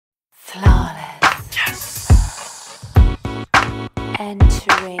Flawless. Yes.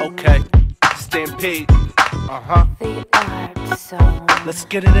 Entering Okay. Stampede. the ArtZone. Let's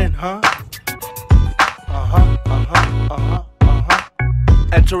get it in, huh?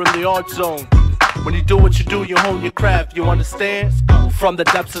 Entering the art zone. When you do what you do, you hone your craft, you understand? From the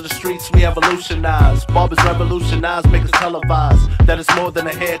depths of the streets, we evolutionize. Barbers revolutionize, make us televise. That is more than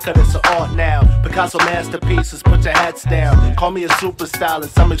a haircut, it's an art now. Picasso masterpieces, put your hats down. Call me a super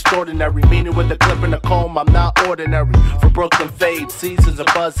stylist, I'm extraordinary. Meaning with a clip and a comb, I'm not ordinary. For Brooklyn fades, seasons and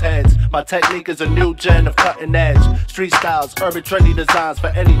buzz heads. My technique is a new gen of cutting edge. Street styles, urban trendy designs for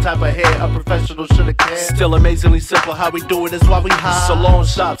any type of hair. A professional should've cared. Still amazingly simple, how we do it is why we high. Salon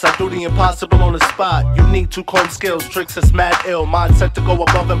shops, I do the impossible on the spot. Unique to comb skills, tricks that's mad ill. Mindset to go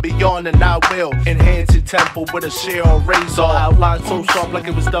above and beyond, and I will enhance your tempo with a shear or razor. Outline so sharp like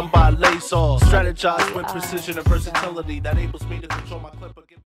it was done by a laser. Strategize with precision and versatility that enables me to control my clip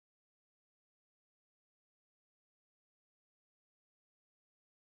again.